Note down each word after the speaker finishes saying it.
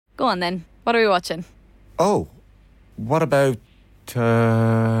Go on then. What are we watching? Oh, what about...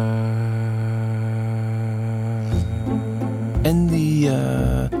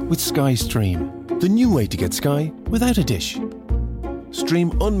 with Sky Stream, the new way to get Sky without a dish. Stream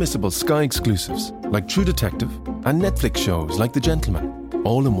unmissable Sky exclusives like True Detective and Netflix shows like The Gentleman,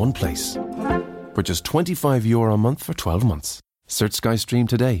 all in one place. For just €25 a month for 12 months. Search Sky Stream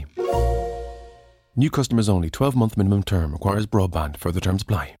today. New customers only. 12-month minimum term. Requires broadband. Further terms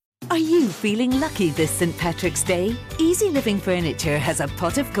apply. Are you feeling lucky this St. Patrick's Day? Easy Living Furniture has a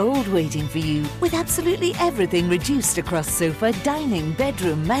pot of gold waiting for you with absolutely everything reduced across sofa, dining,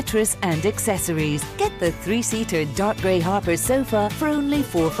 bedroom, mattress and accessories. Get the 3-seater dark grey Harper sofa for only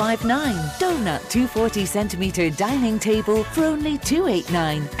 $459. Donut 240cm dining table for only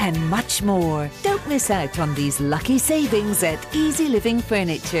 $289 and much more. Don't miss out on these lucky savings at Easy Living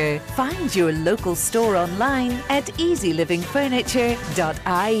Furniture. Find your local store online at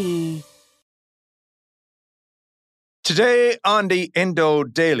easylivingfurniture.ie. Today on the Indo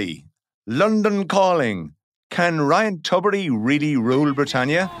Daily, London calling. Can Ryan Tubridy really rule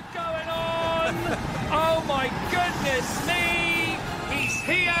Britannia? What's going on? Oh my goodness me! He's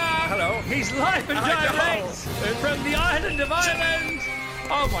here! Hello. He's live and direct from the island of Ireland.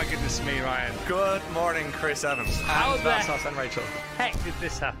 Oh my goodness me, Ryan. Good morning, Chris Evans. How the and Rachel. heck did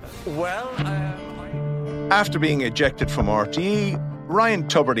this happen? Well, After being ejected from RTE, Ryan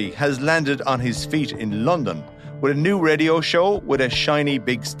Tubridy has landed on his feet in London with a new radio show with a shiny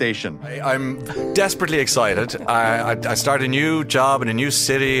big station. I'm desperately excited. I start a new job in a new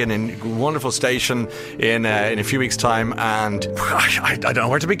city and in a wonderful station in a few weeks' time, and I don't know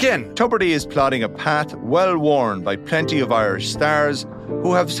where to begin. Tubridy is plotting a path well worn by plenty of Irish stars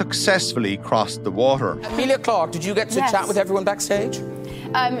who have successfully crossed the water. Amelia Clark, did you get to chat with everyone backstage?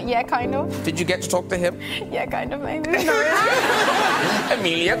 Yeah, kind of. Did you get to talk to him? Yeah, kind of, maybe. Not really.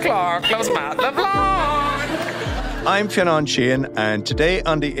 Amelia Clark loves Matt LeBlanc. I'm Fionn Sheehan, and today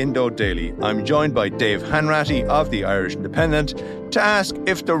on the Indo Daily, I'm joined by Dave Hanratty of the Irish Independent to ask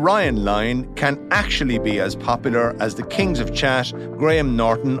if the Ryan line can actually be as popular as the Kings of Chat, Graham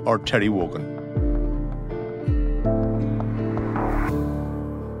Norton or Terry Wogan.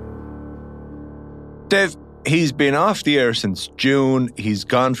 Dave, he's been off the air since June. He's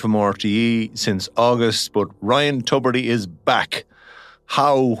gone from RTE since August, but Ryan Tubridy is back.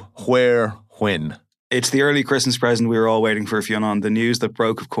 How, where, when? It's the early Christmas present we were all waiting for, Fionn. The news that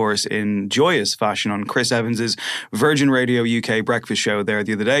broke, of course, in joyous fashion on Chris Evans's Virgin Radio UK breakfast show there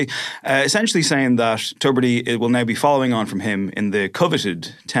the other day, essentially saying that Tubridy will now be following on from him in the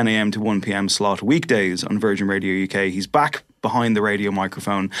coveted 10 a.m. to 1 p.m. slot weekdays on Virgin Radio UK. He's back behind the radio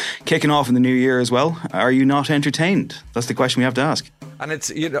microphone, kicking off in the new year as well. Are you not entertained? That's the question we have to ask. And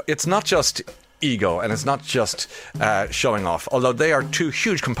it's not just ego, and it's not just showing off, although they are two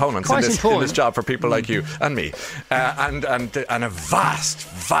huge components in this job for people like you and me, and a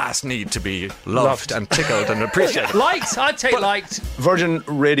vast need to be loved and tickled and appreciated. Liked, I'd take liked. Virgin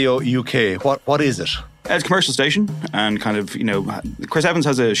Radio UK, what is it? It's a commercial station, and kind of, Chris Evans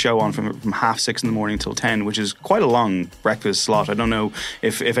has a show on from 6:30 in the morning till 10, which is quite a long breakfast slot. I don't know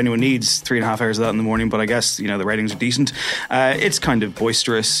if anyone needs 3.5 hours of that in the morning, but I guess, the ratings are decent. It's kind of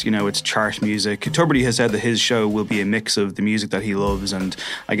boisterous, it's chart music. Tubridy has said that his show will be a mix of the music that he loves and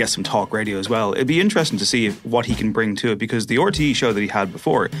I guess some talk radio as well. It'd be interesting to see what he can bring to it, because the RTE show that he had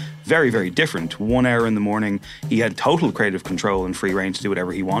before, very, very different. 1 hour in the morning, he had total creative control and free reign to do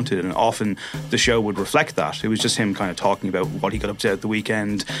whatever he wanted, and often the show would reflect that. It was just him kind of talking about what he got up to at the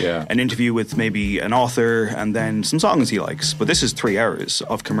weekend, an interview with maybe an author, and then some songs he likes. But this is 3 hours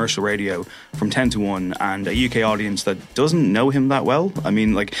of commercial radio from 10 to 1, and a UK audience that doesn't know him that well. I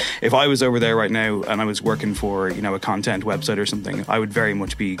mean, if I was over there right now and I was working for, a content website or something, I would very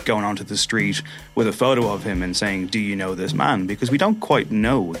much be going onto the street with a photo of him and saying, do you know this man? Because we don't quite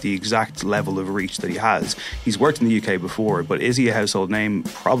know the exact level of reach that he has. He's worked in the UK before, but is he a household name?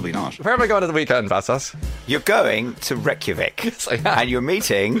 Probably not. Where am I going at the weekend, Vassos? You're going to Reykjavik. Yes, I am. And you're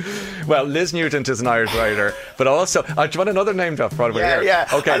meeting... Well, Liz Newton is an Irish writer, but also... do you want another name drop? Yeah,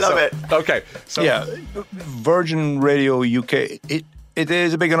 okay, I love it. Okay. So, yeah, Virgin Radio UK, it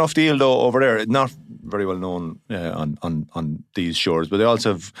is a big enough deal, though, over there. It's not very well known on these shores, but they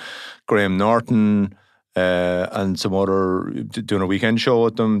also have Graham Norton... and some other, doing a weekend show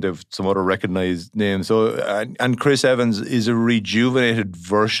with them. They've some other recognised names. So, and Chris Evans is a rejuvenated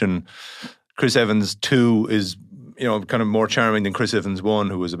version. Chris Evans 2 is kind of more charming than Chris Evans 1,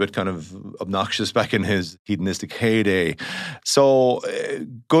 who was a bit kind of obnoxious back in his hedonistic heyday. So,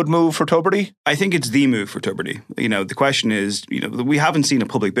 good move for Tubridy? I think it's the move for Tubridy. The question is, we haven't seen a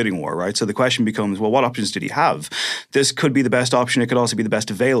public bidding war, right? So the question becomes, well, what options did he have? This could be the best option. It could also be the best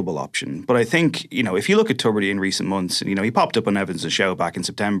available option. But I think, if you look at Tubridy in recent months, he popped up on Evans' show back in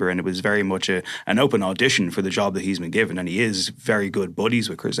September, and it was very much an open audition for the job that he's been given. And he is very good buddies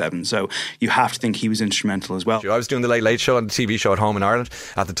with Chris Evans. So you have to think he was instrumental as well. I was doing the Late Late Show on the TV show at home in Ireland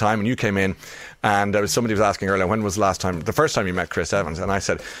at the time, and you came in, and somebody was asking earlier, when was the first time you met Chris Evans? And I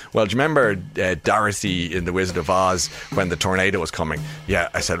said, well, do you remember Dorothy in The Wizard of Oz when the tornado was coming? Yeah,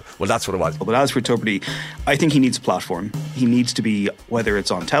 I said, well, that's what it was. But as for Tubridy, I think he needs a platform. He needs to be, whether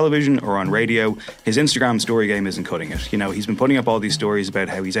it's on television or on radio, his Instagram story game isn't cutting it. He's been putting up all these stories about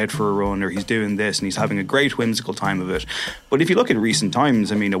how he's out for a run or he's doing this and he's having a great whimsical time of it. But if you look at recent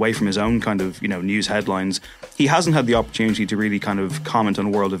times, away from his own kind of, news headlines, he hasn't had the opportunity to really kind of comment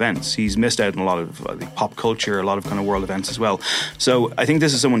on world events. He's missed out on a lot of pop culture, a lot of kind of world events as well. So I think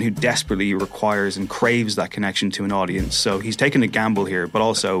this is someone who desperately requires and craves that connection to an audience. So he's taken a gamble here, but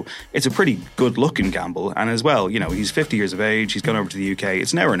also it's a pretty good looking gamble. And as well, he's 50 years of age, he's gone over to the UK.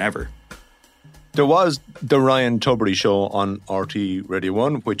 It's now or never. There was the Ryan Tubridy show on RT Radio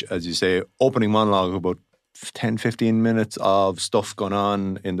 1, which, as you say, opening monologue about 10-15 minutes of stuff going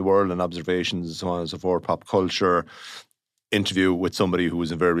on in the world and observations and so on and so forth, pop culture, interview with somebody who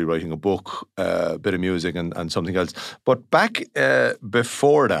was invariably writing a book, a bit of music and something else. But back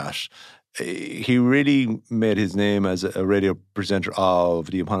before that, he really made his name as a radio presenter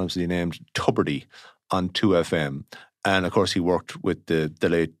of the eponymously named Tubridy on 2FM. And of course, he worked with the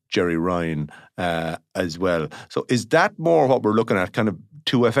late Jerry Ryan as well. So is that more what we're looking at, kind of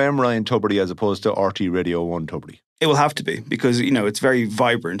 2FM Ryan Tubridy as opposed to RT Radio 1 Tubridy? It will have to be because, it's very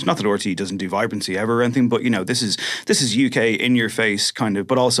vibrant. Not that RT doesn't do vibrancy ever or anything, but, this is UK in your face kind of,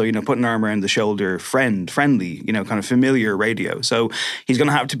 but also, putting an arm around the shoulder, friendly, kind of familiar radio. So he's going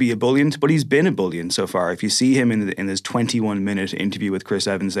to have to be ebullient, but he's been ebullient so far. If you see him in his 21-minute interview with Chris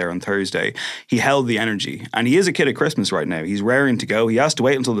Evans there on Thursday, he held the energy. And he is a kid at Christmas right now. He's raring to go. He has to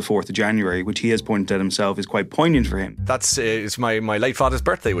wait until the 4th of January, which he has pointed out himself is quite poignant for him. That's it's my late father's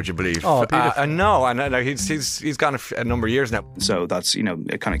birthday, would you believe? Oh, beautiful. No, and he's gone a number of years now. So that's, a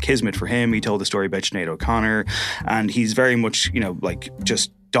kind of kismet for him. He told the story about Sinead O'Connor, and he's very much,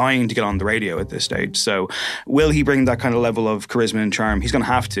 just dying to get on the radio at this stage. So will he bring that kind of level of charisma and charm? He's going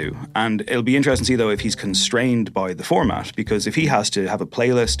to have to. And it'll be interesting to see, though, if he's constrained by the format, because if he has to have a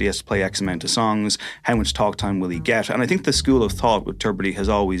playlist, he has to play X amount of songs, how much talk time will he get? And I think the school of thought with Tubridy has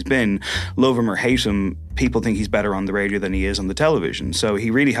always been, love him or hate him, people think he's better on the radio than he is on the television. So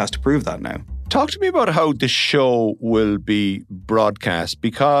he really has to prove that now. Talk to me about how the show will be broadcast,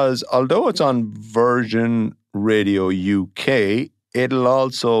 because although it's on Virgin Radio UK, it'll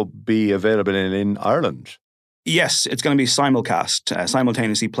also be available in Ireland. Yes, it's going to be simulcast,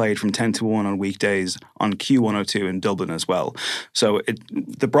 simultaneously played from 10 to 1 on weekdays on Q102 in Dublin as well. So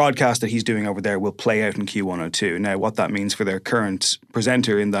the broadcast that he's doing over there will play out in Q102. Now, what that means for their current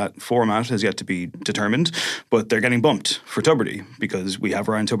presenter in that format has yet to be determined, but they're getting bumped for Tubridy because we have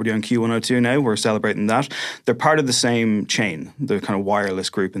Ryan Tubridy on Q102 now. We're celebrating that. They're part of the same chain, the kind of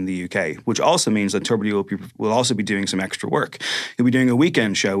wireless group in the UK, which also means that Tubridy will also be doing some extra work. He'll be doing a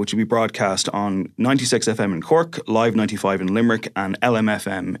weekend show, which will be broadcast on 96 FM in Cork, Live 95 in Limerick, and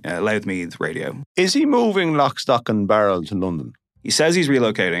LMFM, Louthmeath Radio. Is he moving lock, stock and barrel to London? He says he's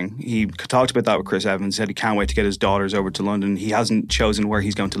relocating. He talked about that with Chris Evans. He said he can't wait to get his daughters over to London. He hasn't chosen where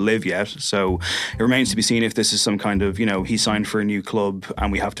he's going to live yet. So it remains to be seen if this is some kind of, he signed for a new club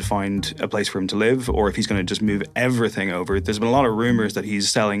and we have to find a place for him to live, or if he's going to just move everything over. There's been a lot of rumours that he's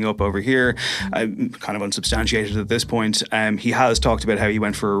selling up over here, kind of unsubstantiated at this point. He has talked about how he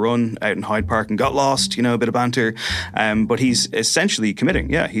went for a run out in Hyde Park and got lost, a bit of banter. But he's essentially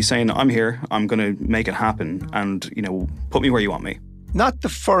committing. Yeah, he's saying, I'm here, I'm going to make it happen, and, put me where you want me. Not the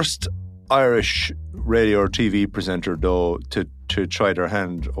first Irish radio or TV presenter, though, to try their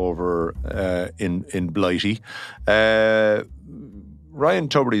hand over in Blighty. Ryan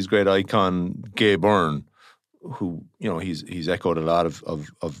Tubridy's great icon, Gay Byrne, who, he's echoed a lot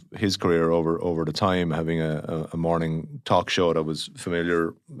of his career over the time, having a morning talk show that was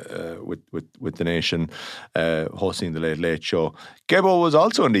familiar with the nation, hosting the Late Late Show. Gabbo was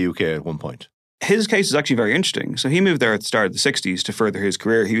also in the UK at one point. His case is actually very interesting. So he moved there at the start of the 60s to further his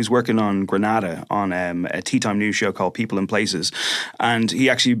career. He was working on Granada on a tea time news show called People and Places. And he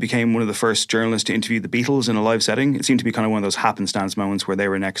actually became one of the first journalists to interview the Beatles in a live setting. It seemed to be kind of one of those happenstance moments where they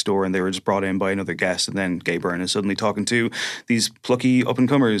were next door and they were just brought in by another guest. And then Gay Byrne is suddenly talking to these plucky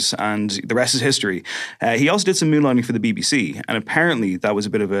up-and-comers, and the rest is history. He also did some moonlighting for the BBC. And apparently that was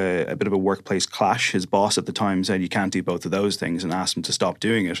a bit of a workplace clash. His boss at the time said, you can't do both of those things, and asked him to stop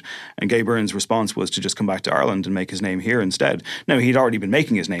doing it. And Gay Byrne's response was to just come back to Ireland and make his name here instead. Now, he'd already been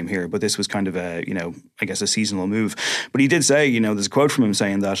making his name here, but this was kind of a seasonal move. But he did say, there's a quote from him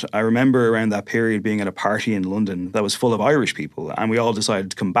saying that, I remember around that period being at a party in London that was full of Irish people, and we all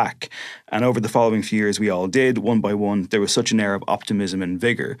decided to come back. And over the following few years, we all did, one by one. There was such an air of optimism and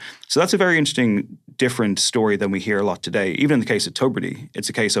vigour. So that's a very interesting, different story than we hear a lot today. Even in the case of Tubridy, it's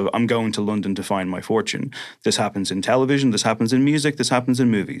a case of, I'm going to London to find my fortune. This happens in television, this happens in music, this happens in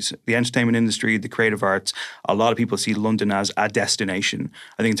movies. The entertainment industry, the creative arts, a lot of people see London as a destination.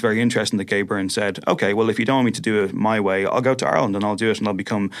 I think it's very interesting that Gay Byrne said, okay, well, if you don't want me to do it my way, I'll go to Ireland and I'll do it, and I'll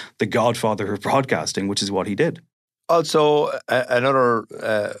become the godfather of broadcasting, which is what he did. Also, another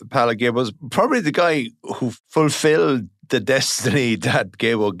pal of Gabo was probably the guy who fulfilled the destiny that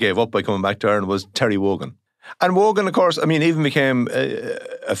Gabo gave up by coming back to Ireland, was Terry Wogan. And Wogan, of course, even became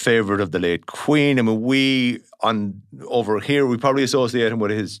a favourite of the late Queen. Over here, we probably associate him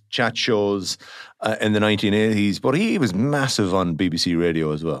with his chat shows in the 1980s, but he was massive on BBC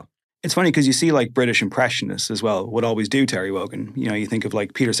Radio as well. It's funny because you see like British impressionists as well would always do Terry Wogan. You think of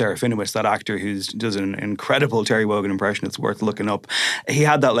like Peter Serafinowicz, that actor who does an incredible Terry Wogan impression. It's worth looking up. He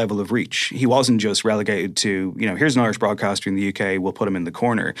had that level of reach. He wasn't just relegated to, here's an Irish broadcaster in the UK, we'll put him in the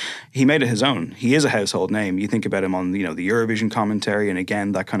corner. He made it his own. He is a household name. You think about him on, the Eurovision commentary, and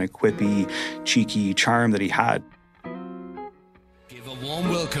again, that kind of quippy, cheeky charm that he had. Give a warm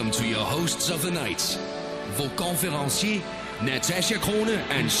welcome to your hosts of the night, vos conférenciers, Natasha Krone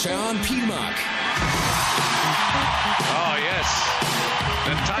and Søren Pilmark. Oh, yes.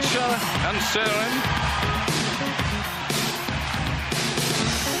 Natasha and Søren.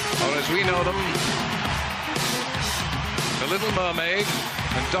 Or as we know them, The Little Mermaid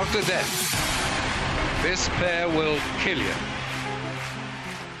and Dr. Death. This pair will kill you.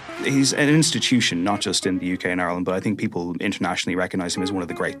 He's an institution, not just in the UK and Ireland, but I think people internationally recognise him as one of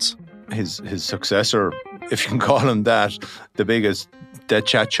the greats. His successor, if you can call him that, the biggest dead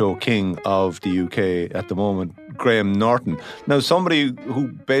chat show king of the UK at the moment, Graham Norton. Now, somebody who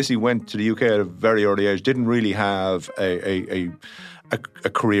basically went to the UK at a very early age, didn't really have a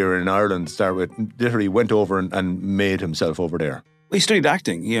career in Ireland to start with, literally went over and made himself over there. He studied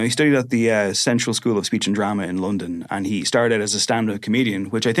acting. He studied at the Central School of Speech and Drama in London, and he started as a stand-up comedian,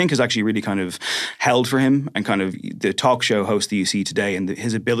 which I think has actually really kind of held for him, and kind of the talk show host that you see today, and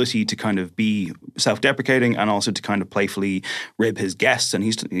his ability to kind of be self-deprecating and also to kind of playfully rib his guests. And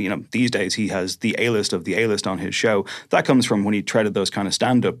he's, these days he has the A-list of the A-list on his show. That comes from when he treaded those kind of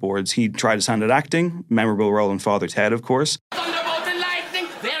stand-up boards. He tried a stand at acting, memorable role in Father Ted, of course. Thunderbolt and lightning,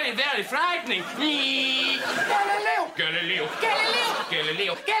 very, very frightening.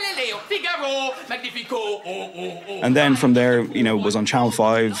 Galileo, Galileo, Figaro, Magnifico, And then from there, was on Channel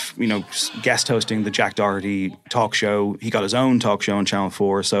 5, guest hosting the Jack Doherty talk show. He got his own talk show on Channel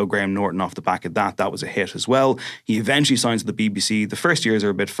 4, so Graham Norton off the back of that was a hit as well. He eventually signs to the BBC. The first years are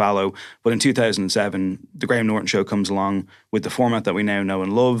a bit fallow, but in 2007, the Graham Norton show comes along with the format that we now know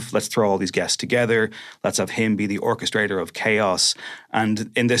and love. Let's throw all these guests together. Let's have him be the orchestrator of chaos.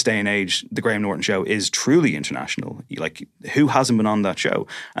 And in this day and age, the Graham Norton show is truly international. Like, who hasn't been on that show?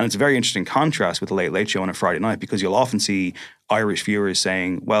 And it's a very interesting contrast with the Late Late Show on a Friday night, because you'll often see Irish viewers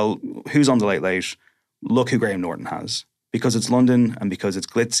saying, well, who's on the Late Late? Look who Graham Norton has. Because it's London, and because it's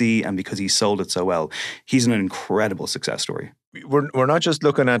glitzy, and because he sold it so well. He's an incredible success story. We're not just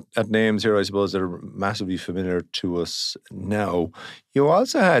looking at names here, I suppose, that are massively familiar to us now. You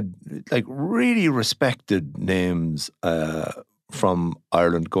also had like really respected names from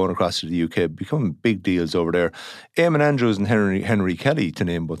Ireland going across to the UK, becoming big deals over there. Eamon Andrews and Henry Kelly, to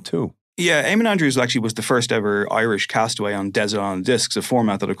name but two. Yeah, Eamon Andrews actually was the first ever Irish castaway on Desert Island Discs, a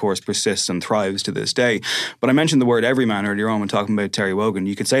format that, of course, persists and thrives to this day. But I mentioned the word everyman earlier on when talking about Terry Wogan.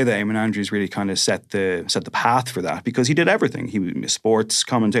 You could say that Eamon Andrews really kind of set the path for that, because he did everything. He was a sports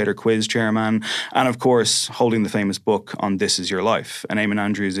commentator, quiz chairman, and, of course, holding the famous book on This Is Your Life. And Eamon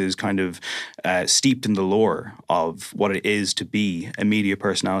Andrews is kind of steeped in the lore of what it is to be a media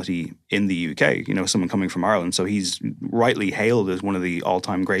personality in the UK, someone coming from Ireland. So he's rightly hailed as one of the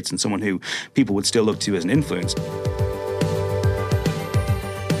all-time greats and someone who people would still look to as an influence.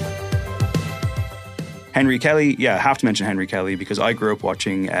 Henry Kelly, I have to mention Henry Kelly because I grew up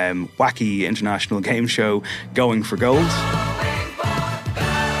watching wacky international game show Going for Gold.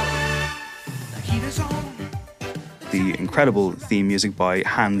 The incredible theme music by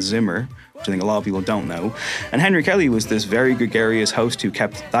Hans Zimmer, which I think a lot of people don't know. And Henry Kelly was this very gregarious host who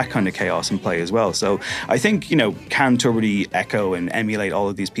kept that kind of chaos in play as well. So I think, can Tubridy echo and emulate all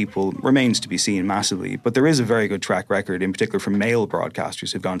of these people remains to be seen massively. But there is a very good track record, in particular for male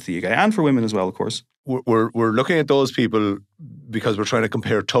broadcasters who've gone to the UK, and for women as well, of course. We're looking at those people because we're trying to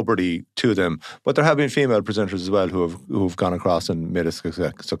compare Tubridy to them. But there have been female presenters as well who've gone across and made a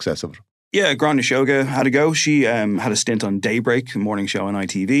success of it. Yeah, Grania Shoga had a go. She had a stint on Daybreak, the morning show on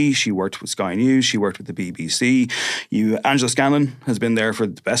ITV. She worked with Sky News. She worked with the BBC. Angela Scanlon has been there for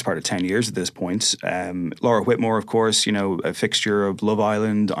the best part of 10 years at this point. Laura Whitmore, of course, a fixture of Love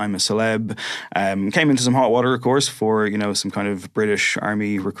Island, I'm a Celeb. Came into some hot water, of course, for, some kind of British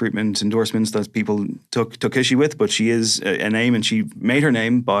Army recruitment endorsements that people took issue with. But she is a name, and she made her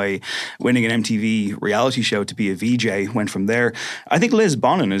name by winning an MTV reality show to be a VJ, went from there. I think Liz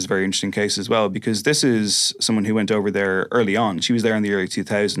Bonin is a very interesting case as well, because this is someone who went over there early on. She was there in the early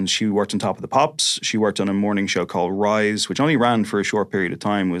 2000s. She worked on Top of the Pops. She worked on a morning show called Rise, which only ran for a short period of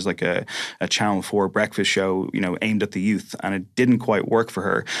time. It was like a Channel 4 breakfast show, aimed at the youth, and it didn't quite work for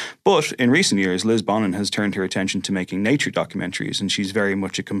her. But in recent years, Liz Bonin has turned her attention to making nature documentaries, and she's very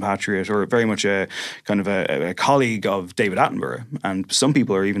much a compatriot, or very much a kind of a colleague of David Attenborough. And some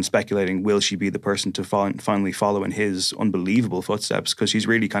people are even speculating, will she be the person to finally follow in his unbelievable footsteps, because she's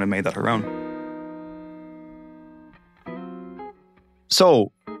really kind of made that her own.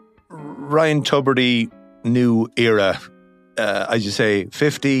 So, Ryan Tubridy, new era, as you say,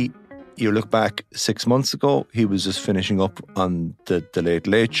 50. You look back 6 months ago, he was just finishing up on the Late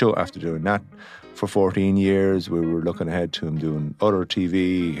Late Show after doing that for 14 years. We were looking ahead to him doing other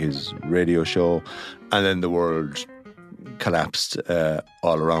TV, his radio show, and then the world collapsed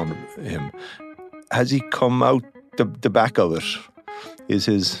all around him. Has he come out the back of it? Is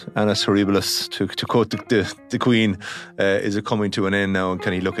his annus horribilis, to quote the Queen, is it coming to an end now, and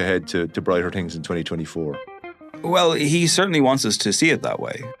can he look ahead to brighter things in 2024? Well, he certainly wants us to see it that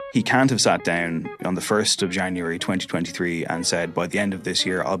way. He can't have sat down on the 1st of January 2023 and said, by the end of this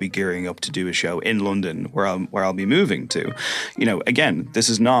year, I'll be gearing up to do a show in London where I'll be moving to. Again, this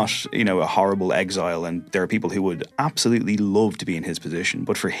is not, a horrible exile, and there are people who would absolutely love to be in his position.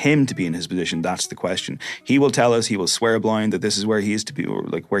 But for him to be in his position, that's the question. He will tell us, he will swear blind that this is where he is to be, or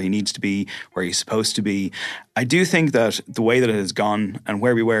like where he needs to be, where he's supposed to be. I do think that the way that it has gone, and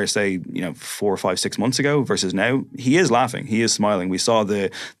where we were, say, 4 or 5, 6 months ago versus now, he is laughing, he is smiling. We saw the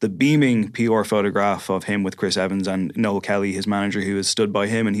beaming PR photograph of him with Chris Evans and Noel Kelly, his manager, who has stood by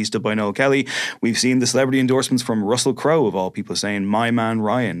him, and he stood by Noel Kelly. We've seen the celebrity endorsements from Russell Crowe, of all people, saying, my man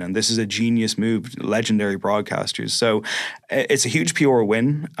Ryan, and this is a genius move, legendary broadcasters. So it's a huge PR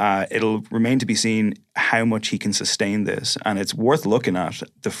win. It'll remain to be seen how much he can sustain this, and it's worth looking at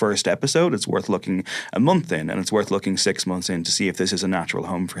the first episode. It's worth looking a month in, and it's worth looking 6 months in to see if this is a natural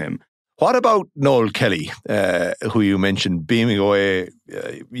home for him. What about Noel Kelly, who you mentioned beaming away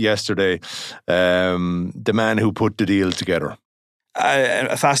yesterday, the man who put the deal together?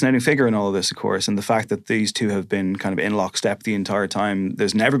 A fascinating figure in all of this, of course, and the fact that these two have been kind of in lockstep the entire time.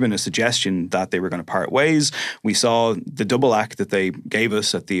 There's never been a suggestion that they were going to part ways. We saw the double act that they gave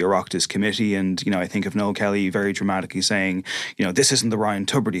us at the Oireachtas committee, and I think of Noel Kelly very dramatically saying, this isn't the Ryan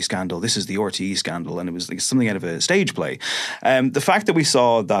Tubridy scandal, this is the RTE scandal, and it was like something out of a stage play. The fact that we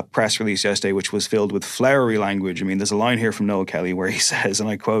saw that press release yesterday, which was filled with flowery language. I mean, there's a line here from Noel Kelly where he says, and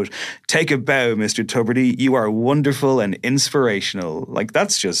I quote, "Take a bow, Mr. Tubridy, you are wonderful and inspirational." Like,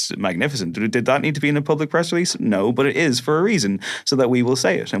 that's just magnificent. Did that need to be in a public press release? No, but it is for a reason, so that we will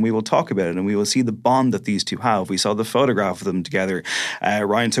say it and we will talk about it and we will see the bond that these two have. We saw the photograph of them together.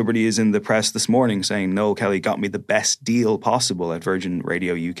 Ryan Tubridy is in the press this morning saying Noel Kelly got me the best deal possible at Virgin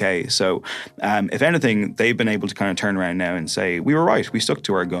Radio UK. So if anything, they've been able to kind of turn around now and say, we were right, we stuck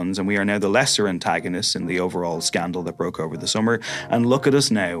to our guns, and we are now the lesser antagonists in the overall scandal that broke over the summer. And look at us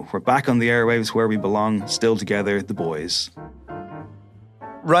now. We're back on the airwaves where we belong, still together, the boys.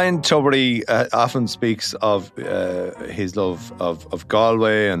 Ryan Tubridy often speaks of his love of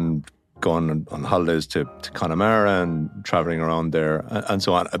Galway and going on holidays to Connemara and travelling around there and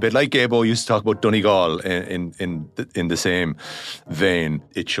so on. A bit like Gabo used to talk about Donegal in the same vein.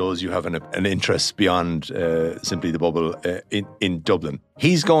 It shows you have an interest beyond simply the bubble in Dublin.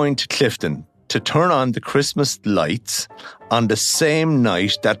 He's going to Clifton to turn on the Christmas lights on the same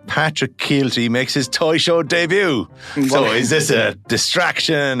night that Patrick Keelty makes his toy show debut. So is this a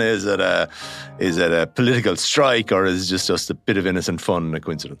distraction? Is it a political strike, or is it just a bit of innocent fun and a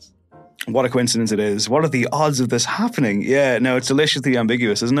coincidence? What a coincidence it is. What are the odds of this happening? Yeah, no, it's deliciously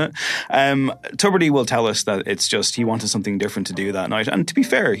ambiguous, isn't it? Tubridy will tell us that it's just he wanted something different to do that night. And to be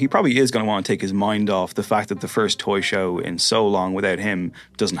fair, he probably is going to want to take his mind off the fact that the first toy show in so long without him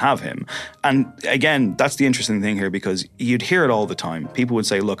doesn't have him. And again, that's the interesting thing here, because you'd hear it all the time. People would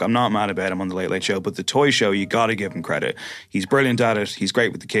say, look, I'm not mad about him on the Late Late Show, but the toy show, you got to give him credit. He's brilliant at it. He's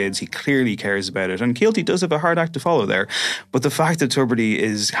great with the kids. He clearly cares about it. And Keelty does have a hard act to follow there. But the fact that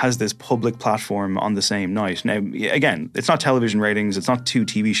Tubridy has this public platform on the same night. Now, again, it's not television ratings, it's not two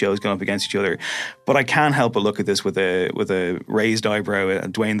TV shows going up against each other, but I can't help but look at this with a raised eyebrow, a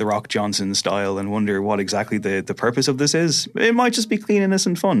Dwayne The Rock Johnson style, and wonder what exactly the purpose of this is. It might just be clean,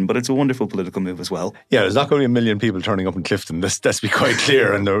 innocent fun, but it's a wonderful political move as well. Yeah, there's not going to be a million people turning up in Clifton. Let's be quite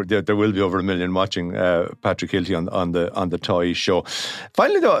clear, and there will be over a million watching Patrick Keelty on the toy show.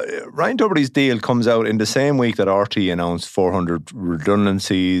 Finally, though, Ryan Tubridy's deal comes out in the same week that RT announced 400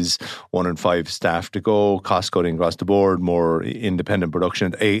 redundancies, 1 in 5 staff to go, cost cutting across the board, more independent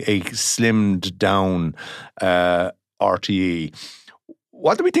production, a slimmed down RTE.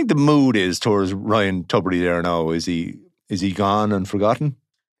 What do we think the mood is towards Ryan Tubridy there now? Is he gone and forgotten?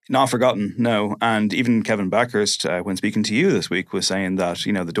 Not forgotten, no. And even Kevin Backhurst, when speaking to you this week, was saying that,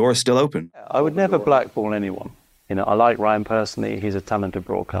 the door is still open. I would never blackball anyone. I like Ryan personally. He's a talented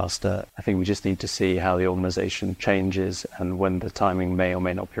broadcaster. I think we just need to see how the organisation changes and when the timing may or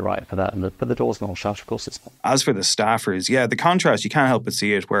may not be right for that. But the door's not shut, of course it's not. As for the staffers, the contrast, you can't help but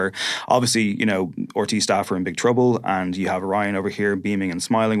see it, where obviously, RT staff are in big trouble, and you have Ryan over here beaming and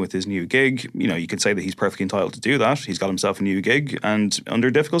smiling with his new gig. You could say that he's perfectly entitled to do that. He's got himself a new gig and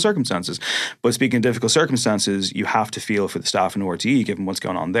under difficult circumstances. But speaking of difficult circumstances, you have to feel for the staff in RTE, given what's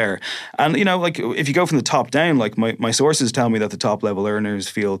going on there. And, if you go from the top down, my sources tell me that the top level earners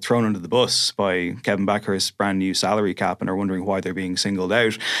feel thrown under the bus by Kevin Backhurst's brand new salary cap and are wondering why they're being singled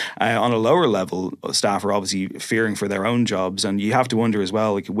out. On a lower level, staff are obviously fearing for their own jobs, and you have to wonder as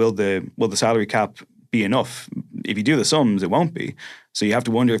well, will the salary cap be enough? If you do the sums, it won't be. So you have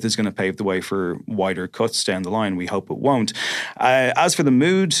to wonder if this is going to pave the way for wider cuts down the line. We hope it won't. As for the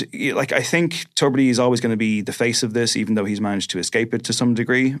mood, I think Tubridy is always going to be the face of this, even though he's managed to escape it to some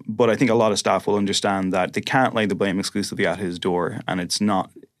degree. But I think a lot of staff will understand that they can't lay the blame exclusively at his door, and it's not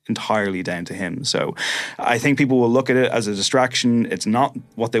entirely down to him. So I think people will look at it as a distraction. It's not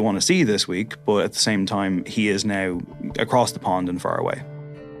what they want to see this week, but at the same time, he is now across the pond and far away.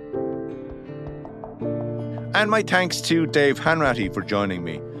 And my thanks to Dave Hanratty for joining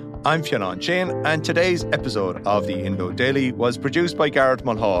me. I'm Fionn Shane, and today's episode of the Indo Daily was produced by Garrett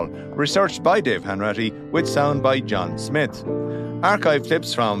Mulhall, researched by Dave Hanratty, with sound by John Smith. Archive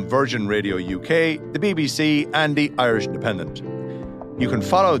clips from Virgin Radio UK, the BBC and the Irish Independent. You can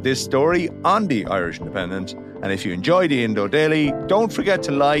follow this story on the Irish Independent, and if you enjoy the Indo Daily, don't forget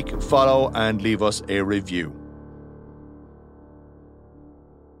to like, follow and leave us a review.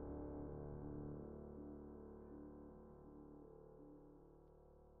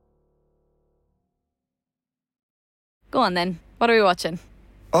 Go on then. What are we watching?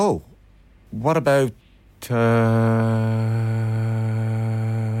 Oh, what about...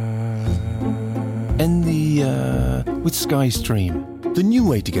 with Sky Stream, the new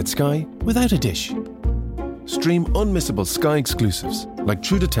way to get Sky without a dish. Stream unmissable Sky exclusives like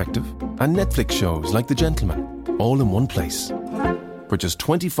True Detective and Netflix shows like The Gentleman, all in one place. For just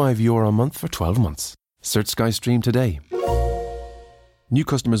 €25 a month for 12 months. Search Sky Stream today. New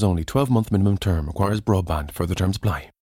customers only. 12-month minimum term. Requires broadband. Further terms apply.